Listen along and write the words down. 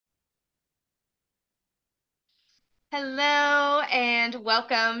Hello and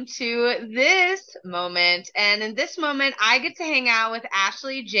welcome to this moment. And in this moment, I get to hang out with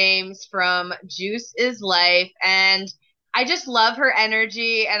Ashley James from Juice is Life. And I just love her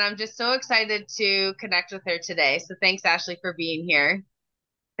energy and I'm just so excited to connect with her today. So thanks, Ashley, for being here.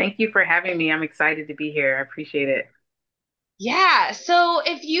 Thank you for having me. I'm excited to be here. I appreciate it. Yeah. So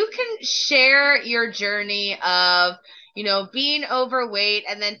if you can share your journey of, being overweight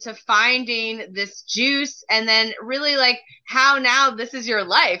and then to finding this juice and then really like how now this is your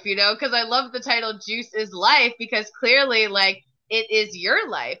life, because I love the title Juice is Life because clearly like it is your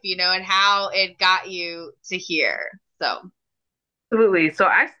life, and how it got you to here. So, Absolutely. So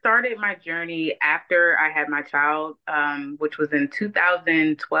I started my journey after I had my child, which was in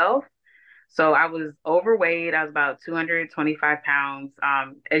 2012. So I was overweight. I was about 225 pounds.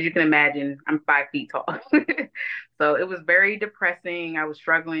 As you can imagine, I'm 5 feet tall. So it was very depressing. I was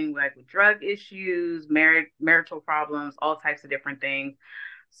struggling with drug issues, marital problems, all types of different things.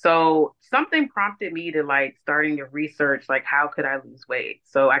 So something prompted me to starting to research how could I lose weight.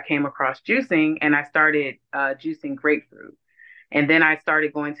 So I came across juicing and I started juicing grapefruit. And then I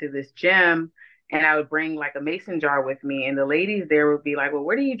started going to this gym and I would bring like a mason jar with me and the ladies there would be like, "Well,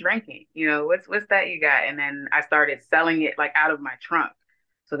 what are you drinking? What's that you got?" And then I started selling it like out of my trunk.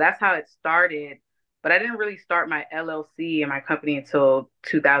 So that's how it started. But I didn't really start my LLC and my company until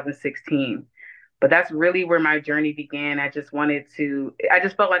 2016. But that's really where my journey began. I just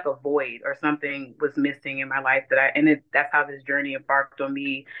felt like a void or something was missing in my life that's how this journey embarked on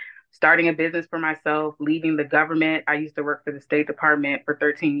me starting a business for myself, leaving the government. I used to work for the State Department for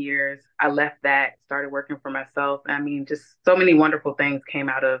 13 years. I left that, started working for myself. I mean, just so many wonderful things came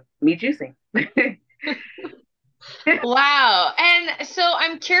out of me juicing. wow. And so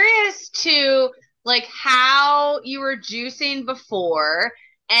I'm curious to like how you were juicing before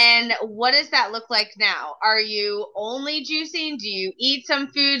and what does that look like now? Are you only juicing? Do you eat some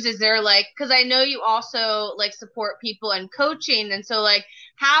foods? Is there like, because I know you also like support people in coaching. And so, like,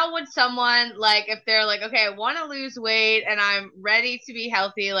 how would someone, like, if they're like, okay, I want to lose weight and I'm ready to be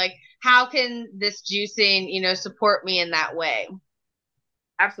healthy, like, how can this juicing, support me in that way?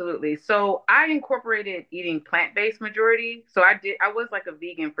 Absolutely. So I incorporated eating plant-based majority. I was like a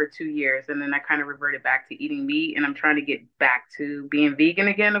vegan for 2 years and then I kind of reverted back to eating meat and I'm trying to get back to being vegan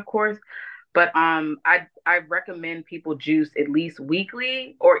again, of course. But I recommend people juice at least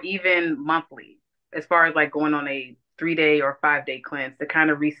weekly or even monthly, as far as like going on a 3 day or 5 day cleanse to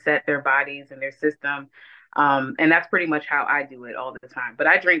kind of reset their bodies and their system. And that's pretty much how I do it all the time. But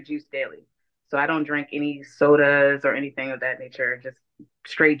I drink juice daily. So I don't drink any sodas or anything of that nature, just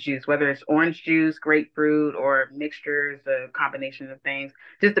straight juice, whether it's orange juice, grapefruit, or mixtures, a combination of things,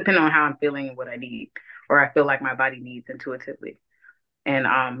 just depending on how I'm feeling and what I need, or I feel like my body needs intuitively. And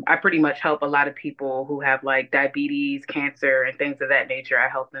I pretty much help a lot of people who have like diabetes, cancer, and things of that nature. I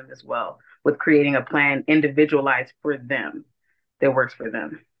help them as well with creating a plan individualized for them that works for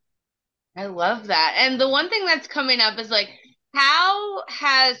them. I love that. And the one thing that's coming up is like, how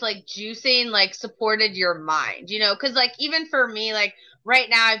has like juicing like supported your mind? Because like even for me, like right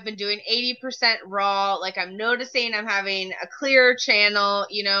now I've been doing 80% raw. Like I'm noticing I'm having a clearer channel,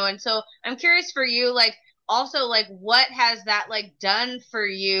 and so I'm curious for you, like also like what has that like done for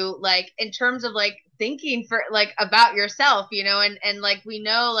you, like in terms of like thinking for like about yourself, and like we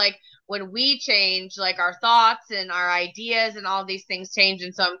know like when we change, like our thoughts and our ideas and all these things change.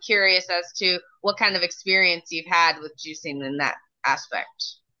 And so I'm curious as to what kind of experience you've had with juicing in that aspect.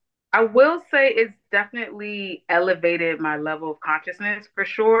 I will say it's definitely elevated my level of consciousness for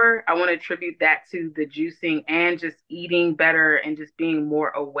sure. I want to attribute that to the juicing and just eating better and just being more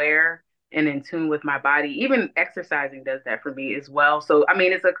aware and in tune with my body. Even exercising does that for me as well. So, I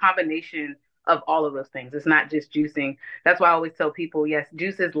mean, it's a combination of all of those things. It's not just juicing. That's why I always tell people, yes,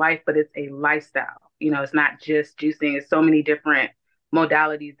 juice is life, but it's a lifestyle. It's not just juicing. It's so many different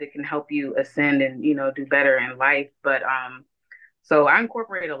modalities that can help you ascend and, do better in life. But so I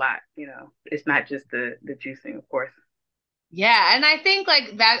incorporate a lot, It's not just the juicing, of course. Yeah, and I think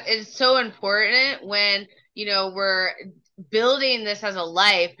like that is so important when, we're building this as a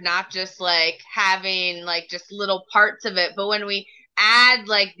life, not just like having like just little parts of it, but when we add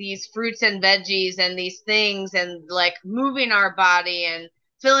like these fruits and veggies and these things and like moving our body and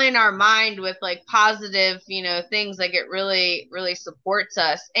filling our mind with like positive, things, like it really, really supports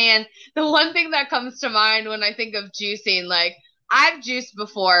us. And the one thing that comes to mind when I think of juicing, like I've juiced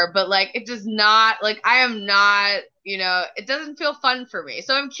before, but like it does not, like I am not, it doesn't feel fun for me.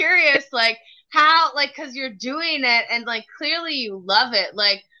 So I'm curious, like how, like, cause you're doing it and like clearly you love it.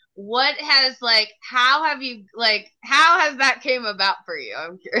 Like what has, like, how have you, like, how has that came about for you?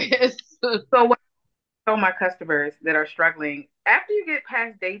 I'm curious. So tell my customers that are struggling, after you get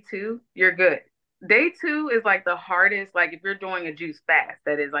past day two, you're good. Day two is like the hardest, like if you're doing a juice fast,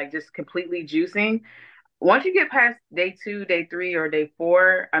 that is like just completely juicing. Once you get past day two, day three, or day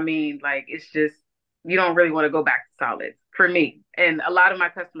four, I mean, like it's just you don't really want to go back to solids for me. And a lot of my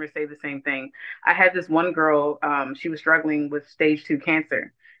customers say the same thing. I had this one girl, she was struggling with stage two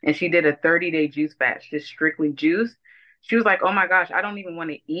cancer, and she did a 30-day juice fast, just strictly juice. She was like, "Oh my gosh, I don't even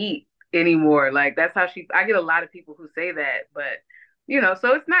want to eat anymore." Like that's how she. I get a lot of people who say that, but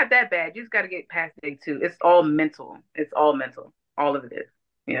so it's not that bad. You just got to get past day two. It's all mental. It's all mental. All of it is.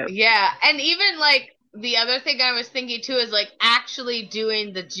 Yeah. Yeah, and even like the other thing I was thinking too is like actually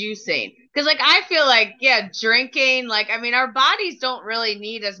doing the juicing. Because like I feel like yeah, drinking like I mean our bodies don't really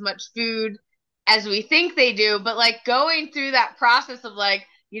need as much food as we think they do, but like going through that process of like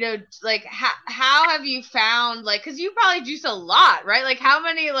like how have you found like because you probably juice a lot, right? Like how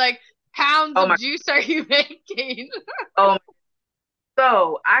many like pounds Oh of my. juice are you making? Oh,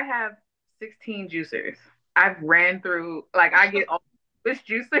 so I have 16 juicers. I've ran through like I get all this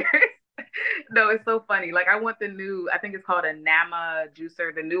juicer. No, it's so funny. Like I want the new, I think it's called a Nama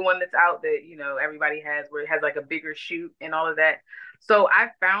juicer, the new one that's out that, everybody has where it has like a bigger chute and all of that. So I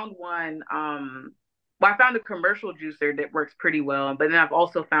found one, well, I found a commercial juicer that works pretty well, but then I've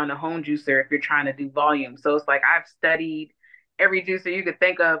also found a home juicer if you're trying to do volume. So it's like I've studied every juicer you could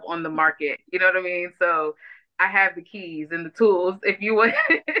think of on the market. You know what I mean? So I have the keys and the tools. If you want,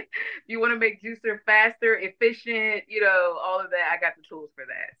 if you want to make juicer faster, efficient, all of that, I got the tools for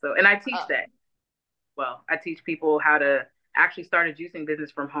that. So, and I teach Oh, that. Well, I teach people how to actually start a juicing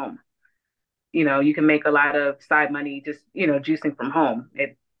business from home. You can make a lot of side money just, juicing from home.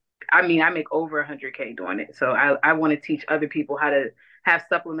 I mean, I make over 100K doing it. So I want to teach other people how to have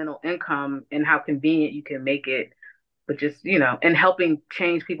supplemental income and how convenient you can make it, but just, and helping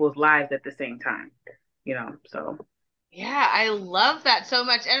change people's lives at the same time, so. yeah, I love that so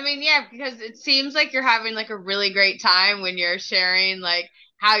much. And I mean, yeah, because it seems like you're having like a really great time when you're sharing like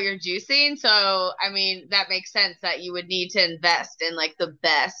how you're juicing. So, I mean, that makes sense that you would need to invest in like the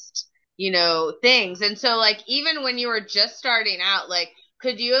best, things. And so like even when you were just starting out, like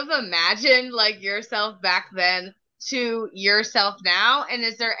could you have imagined like yourself back then to yourself now? And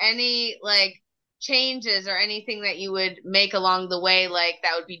is there any like changes or anything that you would make along the way like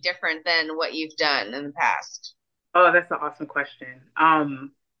that would be different than what you've done in the past? Oh, that's an awesome question.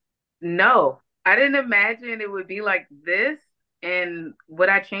 No, I didn't imagine it would be like this. And would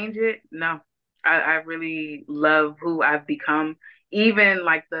I change it? No. I really love who I've become, even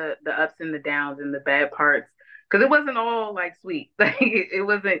like the ups and the downs and the bad parts. Because it wasn't all like sweet. Like it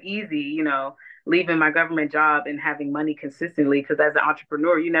wasn't easy, leaving my government job and having money consistently. Because as an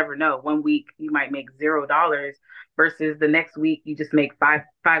entrepreneur, you never know. One week you might make $0 versus the next week you just make five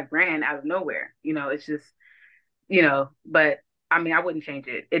grand out of nowhere. It's just but I mean, I wouldn't change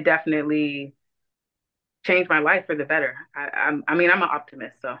it. It definitely changed my life for the better. I mean, I'm an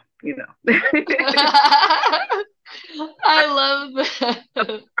optimist, so I I love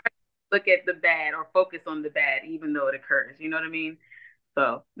that. look at the bad or focus on the bad, even though it occurs. You know what I mean?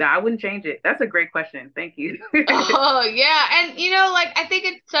 So, no, I wouldn't change it. That's a great question. Thank you. Oh yeah, and like I think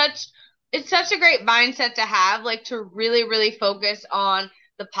it's such a great mindset to have, like to really really focus on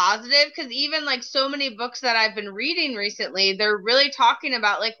the positive because even like so many books that I've been reading recently, they're really talking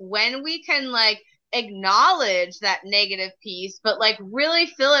about like when we can like acknowledge that negative piece, but like really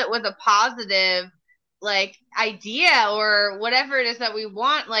fill it with a positive like idea or whatever it is that we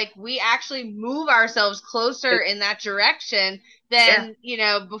want, like we actually move ourselves closer in that direction Yeah,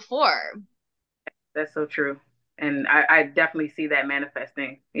 than, before. that's so true. And I definitely see that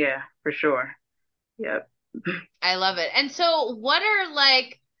manifesting. Yeah, for sure. Yep. I love it. And so,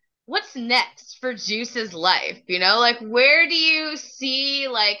 what's next for Juice's life? Like, where do you see,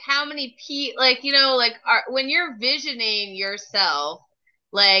 like, how many like, like, when you're visioning yourself,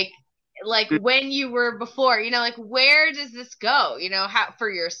 like, when you were before, like, where does this go? How for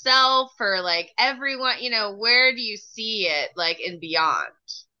yourself, for like everyone, where do you see it, like, and beyond?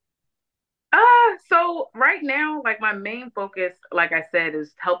 So right now, like my main focus, like I said,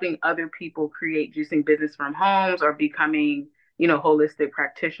 is helping other people create juicing business from homes or becoming, holistic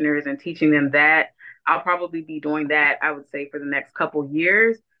practitioners and teaching them that. I'll probably be doing that, I would say, for the next couple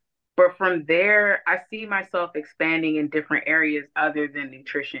years. But from there, I see myself expanding in different areas other than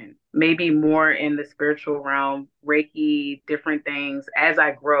nutrition, maybe more in the spiritual realm, Reiki, different things as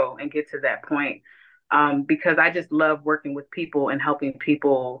I grow and get to that point. Because I just love working with people and helping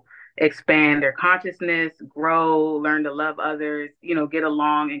people expand their consciousness, grow, learn to love others, get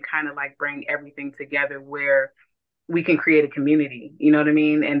along and kind of like bring everything together where we can create a community. You know what I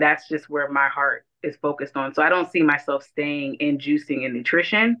mean? And that's just where my heart is focused on. So I don't see myself staying in juicing and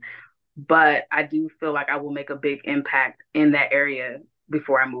nutrition, but I do feel like I will make a big impact in that area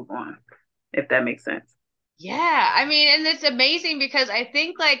before I move on, if that makes sense. Yeah, I mean, and it's amazing because I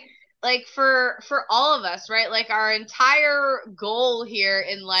think for all of us, right? Like our entire goal here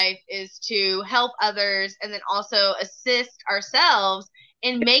in life is to help others and then also assist ourselves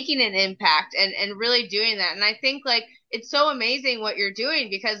in making an impact and really doing that. And I think like it's so amazing what you're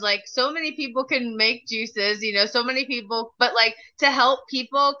doing because like so many people can make juices, so many people, but like to help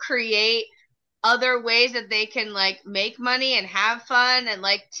people create other ways that they can like make money and have fun and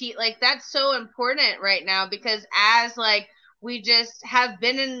like like that's so important right now because as like we just have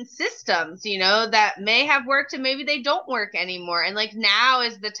been in systems that may have worked and maybe they don't work anymore and like now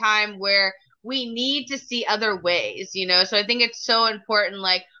is the time where we need to see other ways. So I think it's so important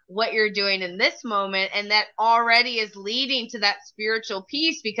like what you're doing in this moment and that already is leading to that spiritual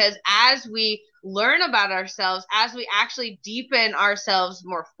piece because as we learn about ourselves as we actually deepen ourselves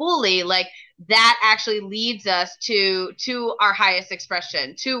more fully like that actually leads us to our highest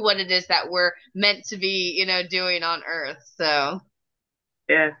expression, to what it is that we're meant to be, doing on earth. So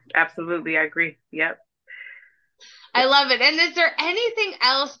Yeah, absolutely. I agree. Yep. I love it. And is there anything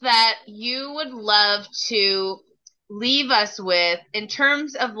else that you would love to leave us with in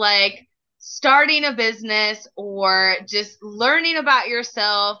terms of like starting a business or just learning about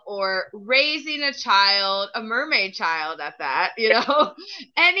yourself or raising a child, a mermaid child at that,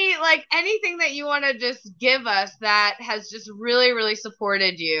 anything that you want to just give us that has just really, really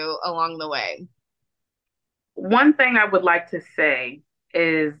supported you along the way? One thing I would like to say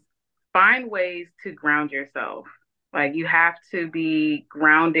is find ways to ground yourself. Like you have to be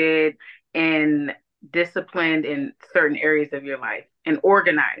grounded and disciplined in certain areas of your life and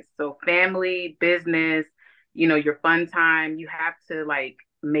organized. So family, business, your fun time, you have to like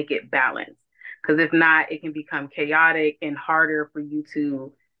make it balanced. Because if not, it can become chaotic and harder for you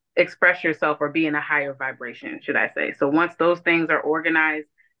to express yourself or be in a higher vibration, should I say. So once those things are organized,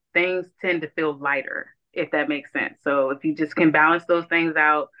 things tend to feel lighter, if that makes sense. So if you just can balance those things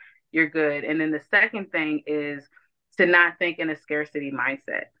out, you're good. And then the second thing is to not think in a scarcity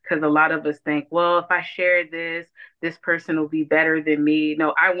mindset because a lot of us think, well, if I share this, this person will be better than me.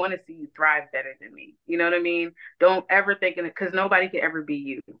 No, I want to see you thrive better than me. You know what I mean? Don't ever think in it because nobody can ever be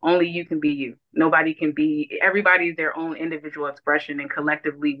you. Only you can be you. Nobody can be, everybody's their own individual expression and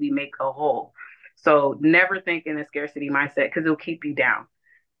collectively we make a whole. So never think in a scarcity mindset because it'll keep you down.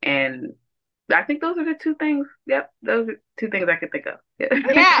 And I think those are the two things. Yep, those are two things I could think of. Yeah.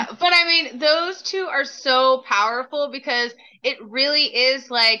 Yeah, but I mean, those two are so powerful because it really is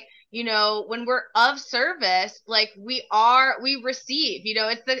like, when we're of service, like we receive,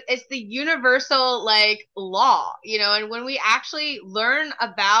 it's the universal like law, and when we actually learn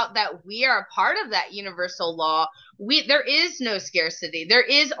about that we are a part of that universal law, there is no scarcity. There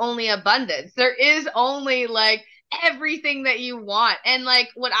is only abundance. There is only like everything that you want. And like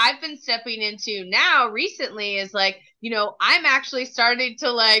what I've been stepping into now recently is like, I'm actually starting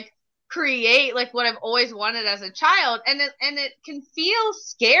to like create like what I've always wanted as a child. And it can feel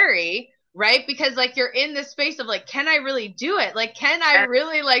scary, right? Because like you're in this space of like, can I really do it? Like, can I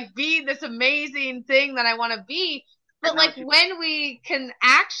really like be this amazing thing that I want to be? But like when we can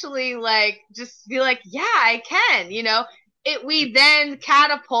actually like just be like, yeah, I can, we then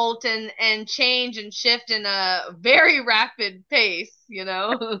catapult and change and shift in a very rapid pace.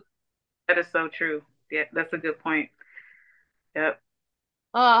 That is so true. Yeah, that's a good point. Yep.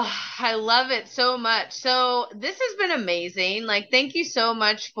 Oh, I love it so much. So this has been amazing. Like, thank you so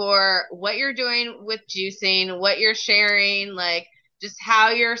much for what you're doing with juicing, what you're sharing, like just how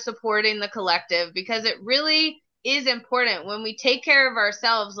you're supporting the collective, because it really is important when we take care of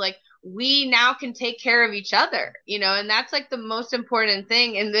ourselves, like we now can take care of each other, and that's like the most important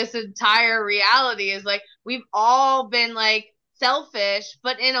thing in this entire reality is like we've all been like selfish,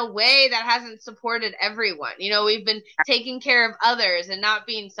 but in a way that hasn't supported everyone. We've been taking care of others and not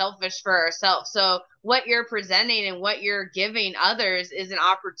being selfish for ourselves. So what you're presenting and what you're giving others is an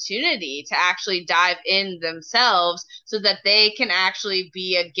opportunity to actually dive in themselves so that they can actually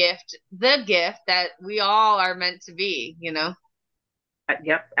be a gift, the gift that we all are meant to be.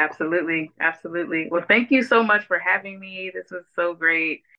 Yep, absolutely. Absolutely. Well, thank you so much for having me. This was so great.